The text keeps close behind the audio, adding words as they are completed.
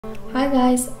Hi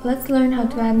guys, let's learn how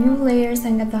to add new layers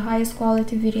and get the highest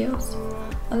quality videos.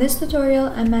 On this tutorial,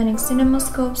 I'm adding cinema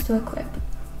scopes to a clip.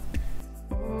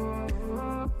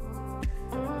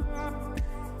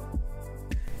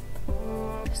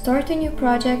 Start a new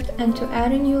project, and to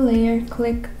add a new layer,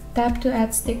 click Tap to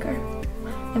add sticker,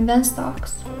 and then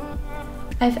stocks.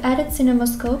 I've added cinema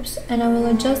scopes and I will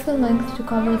adjust the length to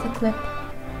cover the clip.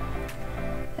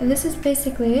 And this is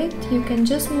basically it. You can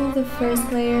just move the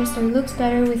first layer so it looks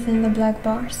better within the black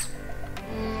bars.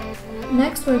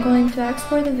 Next, we're going to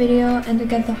export the video, and to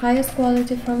get the highest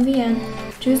quality from the end,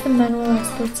 choose the manual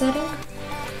export setting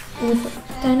with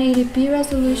 1080p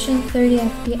resolution, 30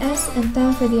 fps and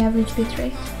 10 for the average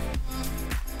bitrate.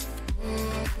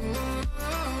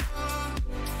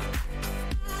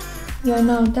 You are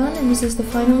now done, and this is the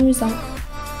final result.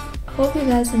 Hope you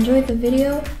guys enjoyed the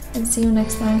video, and see you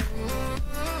next time.